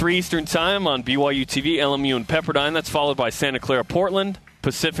starts at 3 Eastern time on BYU TV, LMU and Pepperdine. That's followed by Santa Clara, Portland,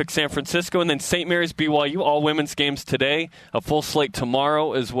 Pacific, San Francisco, and then St. Mary's, BYU. All women's games today. A full slate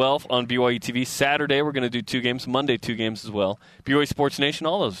tomorrow as well on BYU TV. Saturday, we're going to do 2 games. Monday, 2 games as well. BYU Sports Nation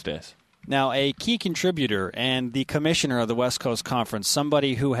all those days. Now, a key contributor and the commissioner of the West Coast Conference,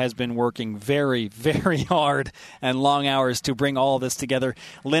 somebody who has been working very, very hard and long hours to bring all of this together,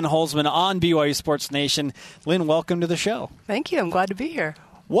 Lynn Holzman on BYU Sports Nation. Lynn, welcome to the show. Thank you. I'm glad to be here.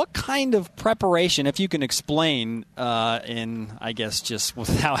 What kind of preparation, if you can explain just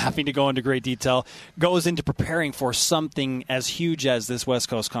without having to go into great detail, goes into preparing for something as huge as this West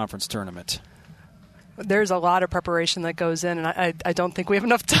Coast Conference tournament? There's a lot of preparation that goes in, and I don't think we have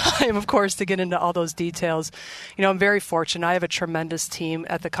enough time, of course, to get into all those details. You know, I'm very fortunate. I have a tremendous team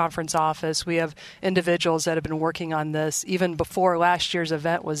at the conference office. We have individuals that have been working on this. Even before last year's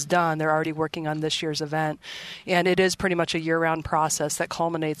event was done, they're already working on this year's event. And it is pretty much a year-round process that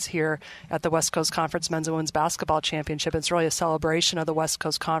culminates here at the West Coast Conference Men's and Women's Basketball Championship. It's really a celebration of the West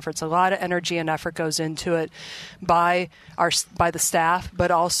Coast Conference. A lot of energy and effort goes into it by the staff,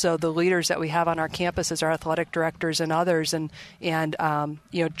 but also the leaders that we have on our campus as our athletic directors and others, and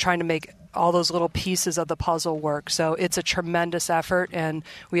trying to make all those little pieces of the puzzle work. So it's a tremendous effort, and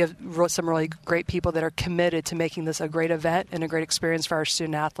we have some really great people that are committed to making this a great event and a great experience for our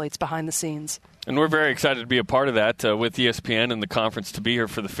student athletes behind the scenes. And we're very excited to be a part of that with ESPN and the conference, to be here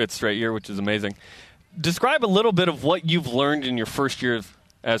for the 5th straight year, which is amazing. Describe a little bit of what you've learned in your first year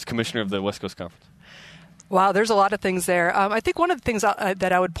as commissioner of the West Coast Conference. Wow, there's a lot of things there. I think one of the things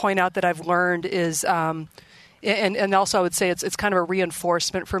that I would point out that I've learned is, and also I would say it's kind of a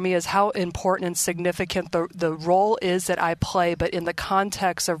reinforcement for me, is how important and significant the role is that I play, but in the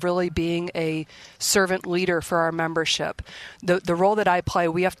context of really being a servant leader for our membership. The role that I play,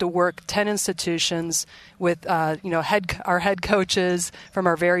 we have to work 10 institutions with our head coaches from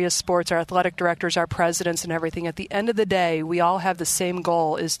our various sports, our athletic directors, our presidents, and everything. At the end of the day, we all have the same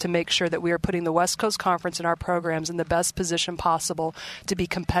goal, is to make sure that we are putting the West Coast Conference and our programs in the best position possible to be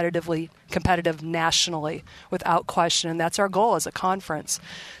competitive nationally, without question, and that's our goal as a conference.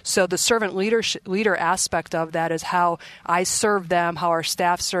 So the servant leader aspect of that is how I serve them, how our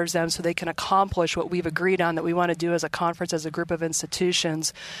staff serves them, so they can accomplish what we've agreed on that we want to do as a conference, as a group of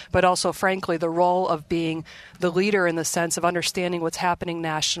institutions, but also, frankly, the role of being the leader in the sense of understanding what's happening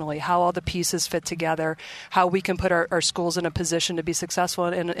nationally, how all the pieces fit together, how we can put our schools in a position to be successful,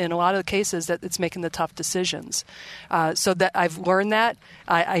 and in a lot of the cases that it's making the tough decisions. So that I've learned that.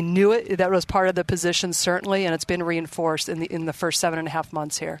 I knew it. That was part of the position, certainly, and it's been reinforced in the first 7.5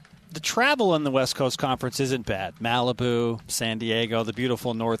 months here. The travel in the West Coast Conference isn't bad. Malibu, San Diego, the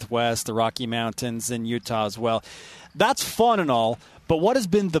beautiful Northwest, the Rocky Mountains, and Utah as well. That's fun and all, but what has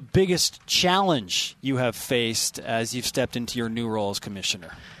been the biggest challenge you have faced as you've stepped into your new role as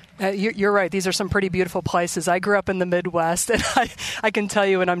commissioner? You're right. These are some pretty beautiful places. I grew up in the Midwest, and I can tell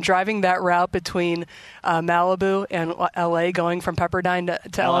you when I'm driving that route between Malibu and L.A. going from Pepperdine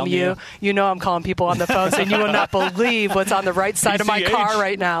to LMU, you know I'm calling people on the phone saying, you will not believe what's on the right side of my car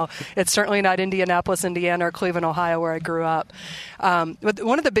right now. It's certainly not Indianapolis, Indiana, or Cleveland, Ohio, where I grew up. But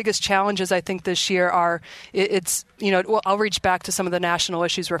one of the biggest challenges I think this year are, I'll reach back to some of the national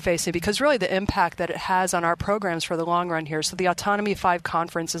issues we're facing, because really the impact that it has on our programs for the long run here. So the Autonomy 5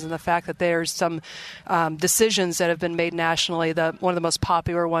 conferences, and the fact that there's some decisions that have been made nationally. One of the most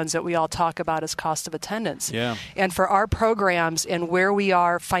popular ones that we all talk about is cost of attendance. Yeah. And for our programs and where we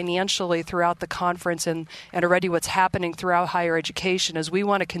are financially throughout the conference and already what's happening throughout higher education, is we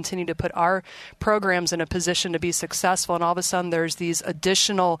want to continue to put our programs in a position to be successful. And all of a sudden there's these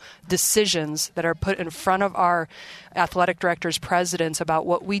additional decisions that are put in front of our athletic directors, presidents, about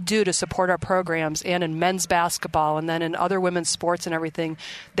what we do to support our programs, and in men's basketball and then in other women's sports and everything,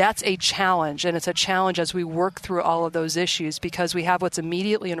 that's a challenge, and it's a challenge as we work through all of those issues because we have what's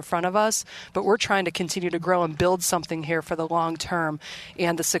immediately in front of us, but we're trying to continue to grow and build something here for the long term.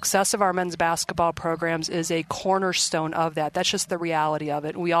 And the success of our men's basketball programs is a cornerstone of that. That's just the reality of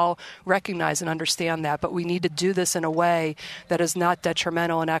it. We all recognize and understand that, but we need to do this in a way that is not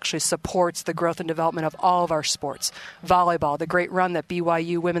detrimental and actually supports the growth and development of all of our sports. Volleyball, the great run that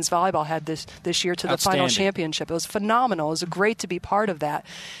BYU women's volleyball had this year to the final championship. It was phenomenal. It was great to be part of that.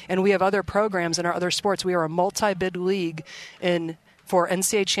 And we have other programs in our other sports. We are a multi-bid league for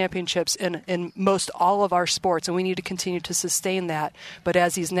NCAA championships in most all of our sports, and we need to continue to sustain that. But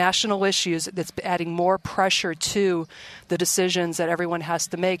as these national issues, that's adding more pressure to the decisions that everyone has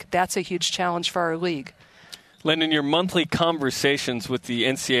to make, that's a huge challenge for our league. Len, in your monthly conversations with the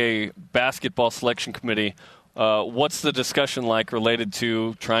NCAA Basketball Selection Committee, what's the discussion like related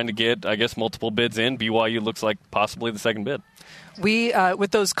to trying to get, I guess, multiple bids in? BYU looks like possibly the second bid. We,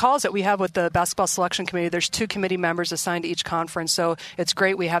 with those calls that we have with the Basketball Selection Committee, there's 2 committee members assigned to each conference, so it's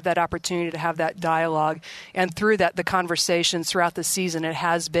great we have that opportunity to have that dialogue. And through that, the conversations throughout the season, it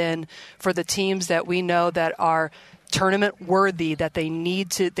has been for the teams that we know that are tournament worthy, that they need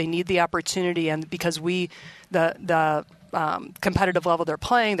the opportunity, and because the competitive level they're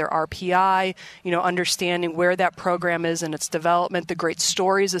playing, their RPI, understanding where that program is in its development, the great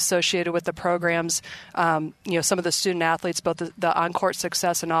stories associated with the programs, some of the student athletes, both the on-court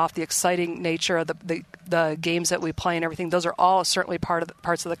success and off, the exciting nature of the games that we play and everything. Those are all certainly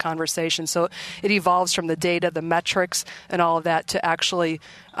parts of the conversation. So it evolves from the data, the metrics, and all of that to actually,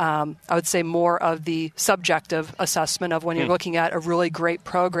 I would say, more of the subjective assessment of when you're looking at a really great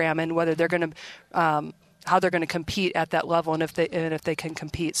program and whether they're going to how they're going to compete at that level and if they can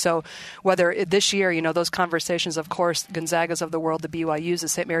compete. So whether this year, those conversations, of course, Gonzaga's of the world, the BYU's, the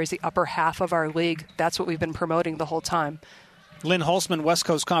St. Mary's, the upper half of our league, that's what we've been promoting the whole time. Lynn Holzman, West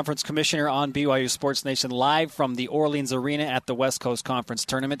Coast Conference Commissioner on BYU Sports Nation, live from the Orleans Arena at the West Coast Conference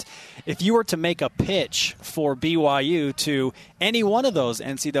Tournament. If you were to make a pitch for BYU to any one of those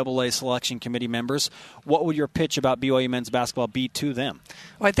NCAA Selection Committee members, what would your pitch about BYU men's basketball be to them?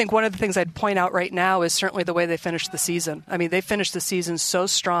 Well, I think one of the things I'd point out right now is certainly the way they finished the season. I mean, they finished the season so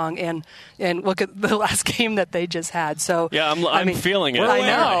strong, and look at the last game that they just had. So yeah, I'm feeling it. I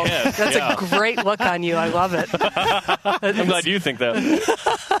know. That's a great look on you. I love it. I'm glad you think that.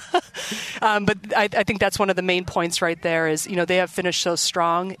 But I think that's one of the main points right there is, they have finished so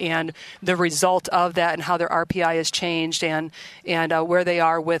strong, and the result of that and how their RPI has changed and where they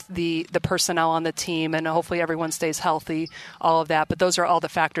are with the personnel on the team, and hopefully everyone stays healthy, all of that. But those are all the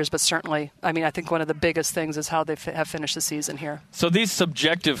factors. But certainly, I think one of the biggest things is how they have finished the season here. So these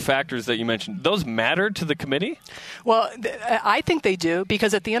subjective factors that you mentioned, those matter to the committee? Well, I think they do,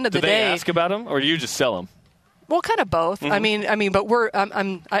 because at the end of the day... Do they ask about them, or do you just sell them? Well, kind of both. Mm-hmm. But we're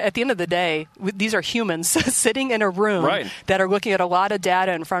at the end of the day, these are humans sitting in a room that are looking at a lot of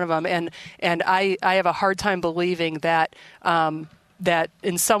data in front of them, and I have a hard time believing that that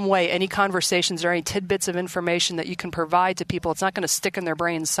in some way any conversations or any tidbits of information that you can provide to people, it's not going to stick in their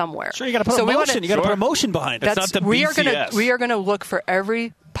brains somewhere. Sure, you got to put emotion. You got to put emotion behind it. It's not the BCS. We are going to look for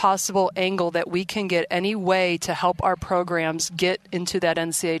every possible angle that we can get, any way to help our programs get into that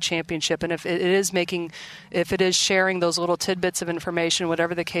NCAA championship. And if it is sharing those little tidbits of information,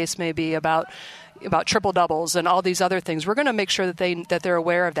 whatever the case may be, about triple doubles and all these other things, we're going to make sure that they're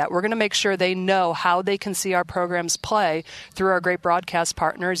aware of that. We're going to make sure they know how they can see our programs play through our great broadcast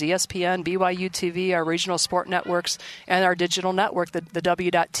partners, ESPN, BYU TV, our regional sport networks, and our digital network, the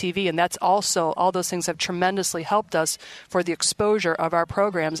W.TV. And that's also, all those things have tremendously helped us for the exposure of our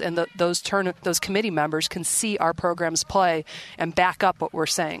programs, and those committee members can see our programs play and back up what we're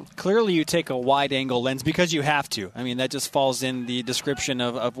saying. Clearly you take a wide angle lens because you have to. That just falls in the description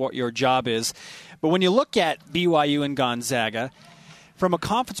of what your job is. But when you look at BYU and Gonzaga, from a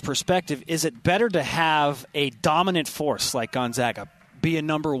conference perspective, is it better to have a dominant force like Gonzaga be a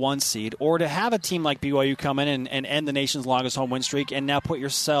number 1 seed, or to have a team like BYU come in and end the nation's longest home win streak and now put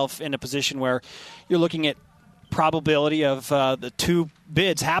yourself in a position where you're looking at probability of the 2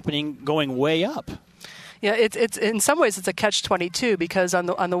 bids happening going way up? Yeah, it's in some ways it's a catch-22, because on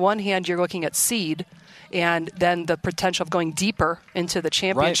the one hand you're looking at seed, and then the potential of going deeper into the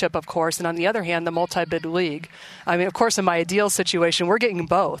championship, of course, and on the other hand, the multi-bid league. Of course, in my ideal situation, we're getting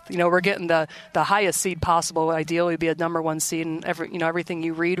both. We're getting the highest seed possible. Ideally, would be a number 1 seed, and everything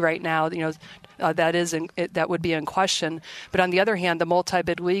you read right now, that would be in question. But on the other hand, the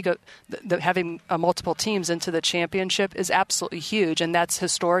multi-bid league, having multiple teams into the championship is absolutely huge, and that's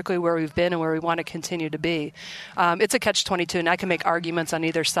historically where we've been and where we want to continue to be. It's a catch-22, and I can make arguments on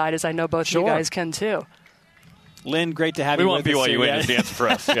either side, as I know both you guys can too. Lynn, great to have we you want with us. BYU in is the answer for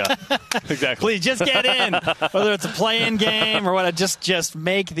us. Yeah, exactly. Please just get in, whether it's a play-in game or what. Just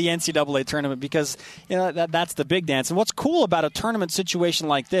make the NCAA tournament because that's the big dance. And what's cool about a tournament situation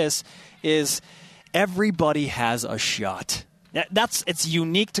like this is everybody has a shot. It's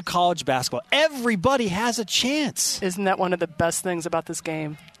unique to college basketball. Everybody has a chance. Isn't that one of the best things about this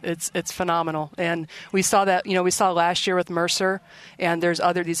game? It's phenomenal, and we saw that. We saw last year with Mercer, and there's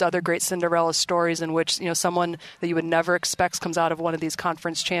these other great Cinderella stories in which someone that you would never expect comes out of one of these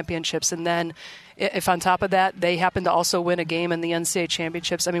conference championships, and then if on top of that they happen to also win a game in the NCAA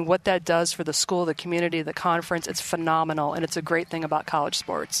championships. I mean, what that does for the school, the community, the conference, it's phenomenal, and it's a great thing about college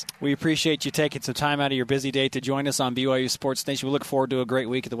sports. We appreciate you taking some time out of your busy day to join us on BYU Sports Nation. We look forward to a great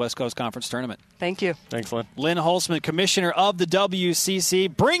week at the West Coast Conference Tournament. Thank you. Thanks, Lynn. Lynn Holzman, Commissioner of the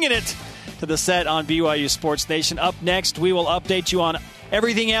WCC, bringing it to the set on BYU Sports Nation. Up next, we will update you on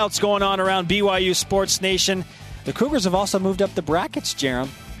everything else going on around BYU Sports Nation. The Cougars have also moved up the brackets, Jerem.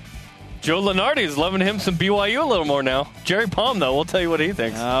 Joe Lunardi is loving him some BYU a little more now. Jerry Palm, though, we'll tell you what he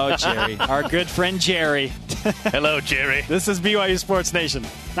thinks. Oh, Jerry. Our good friend Jerry. Hello, Jerry. This is BYU Sports Nation.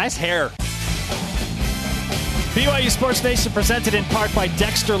 Nice hair. BYU Sports Nation presented in part by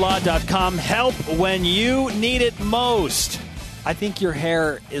DexterLaw.com. Help when you need it most. I think your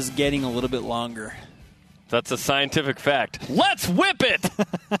hair is getting a little bit longer. That's a scientific fact. Let's whip it!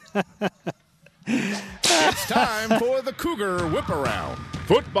 It's time for the Cougar Whip Around.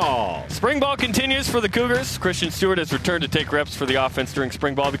 Football. Spring ball continues for the Cougars. Christian Stewart has returned to take reps for the offense during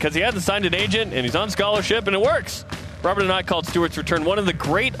spring ball because he hasn't signed an agent and he's on scholarship and it works. Robert and I called Stewart's return one of the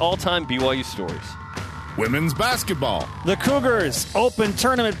great all-time BYU stories. Women's basketball. The Cougars open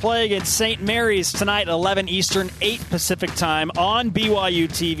tournament play against St. Mary's tonight, 11 Eastern, 8 Pacific time on BYU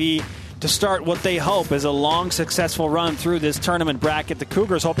TV to start what they hope is a long, successful run through this tournament bracket. The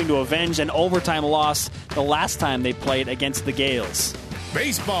Cougars hoping to avenge an overtime loss the last time they played against the Gales.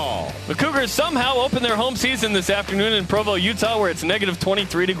 Baseball. The Cougars somehow open their home season this afternoon in Provo, Utah, where it's negative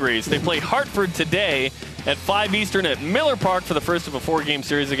 23 degrees. They play Hartford today at 5 Eastern at Miller Park for the first of a 4-game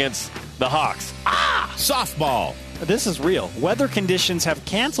series against the Hawks. Softball. This is real. Weather conditions have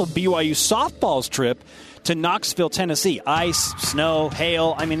canceled BYU softball's trip to Knoxville, Tennessee. Ice, snow,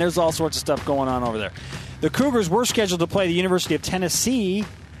 hail. I mean, there's all sorts of stuff going on over there. The Cougars were scheduled to play the University of Tennessee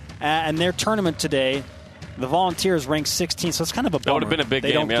and their tournament today. The Volunteers ranked 16th, so it's kind of a bummer. That would have been a big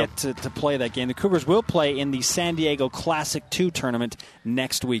game. game, They don't get to play that game. The Cougars will play in the San Diego Classic 2 tournament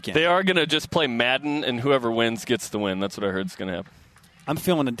next weekend. They are going to just play Madden, and whoever wins gets the win. That's what I heard is going to happen. I'm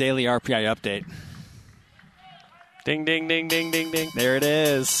feeling a daily RPI update. Ding, ding, ding, ding, ding, ding. There it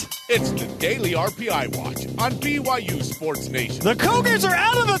is. It's the Daily RPI Watch on BYU Sports Nation. The Cougars are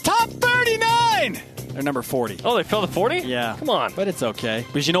out of the top 39! They're number 40. Oh, they fell to 40? Yeah. Come on. But it's okay.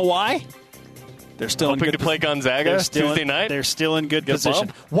 Because you know why? They're still hoping in good to play Gonzaga Tuesday night? They're still in good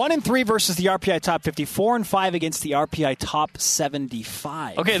position. 1-3 versus the RPI top 50. 4-5 against the RPI top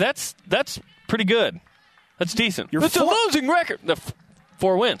 75. Okay, that's pretty good. That's decent. It's a losing record.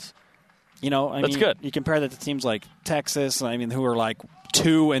 4 wins. That's good. You compare that to teams like Texas, who are like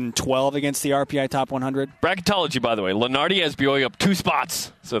 2-12 against the RPI top 100. Bracketology, by the way. Lunardi has BYU up 2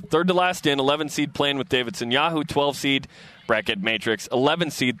 spots. So third to last in, 11 seed playing with Davidson Yahoo, 12 seed bracket matrix,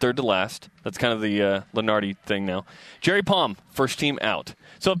 11 seed third to last. That's kind of the Lunardi thing now. Jerry Palm, first team out.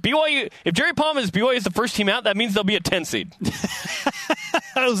 So if Jerry Palm is BYU's the first team out, that means they'll be a 10 seed.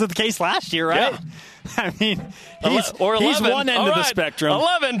 That was the case last year, right? Yeah. He's 11. one end of the spectrum.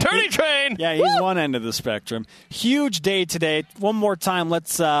 11, turning train. Yeah, he's one end of the spectrum. Huge day today. One more time,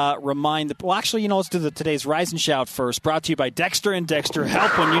 let's remind let's do today's Rise and Shout first. Brought to you by Dexter and Dexter.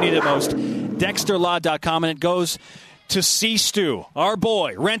 Help when you need it most. DexterLaw.com, and it goes to C-Stu, our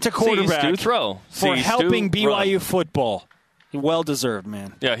boy, rent a quarterback, C-Stu throw. for C-Stu helping BYU run. football. Well deserved,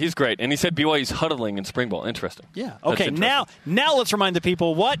 man. Yeah, he's great. And he said BYU's huddling in spring ball. Interesting. Yeah. Okay, now let's remind the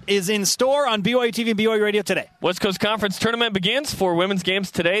people what is in store on BYU TV and BYU Radio today. West Coast Conference Tournament begins for women's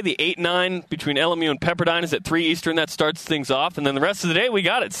games today. The 8-9 between LMU and Pepperdine is at 3 Eastern. That starts things off. And then the rest of the day, we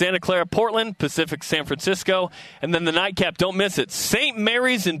got it. Santa Clara, Portland, Pacific, San Francisco. And then the nightcap, don't miss it, St.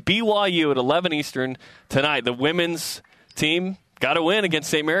 Mary's and BYU at 11 Eastern tonight. The women's team got to win against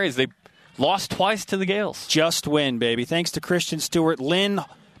St. Mary's. They lost twice to the Gales. Just win, baby. Thanks to Christian Stewart, Lynn,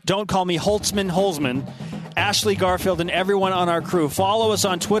 don't call me Holzman, Ashley Garfield, and everyone on our crew. Follow us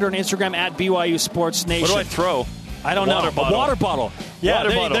on Twitter and Instagram at BYU Sports Nation. What do I throw? I don't know. Bottle. A water bottle. Yeah,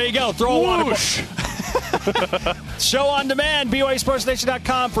 there you go. Throw a water bottle. Show on demand,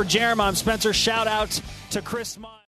 BYUSportsNation.com. For Jeremy, I'm Spencer. Shout out to Chris Meyer.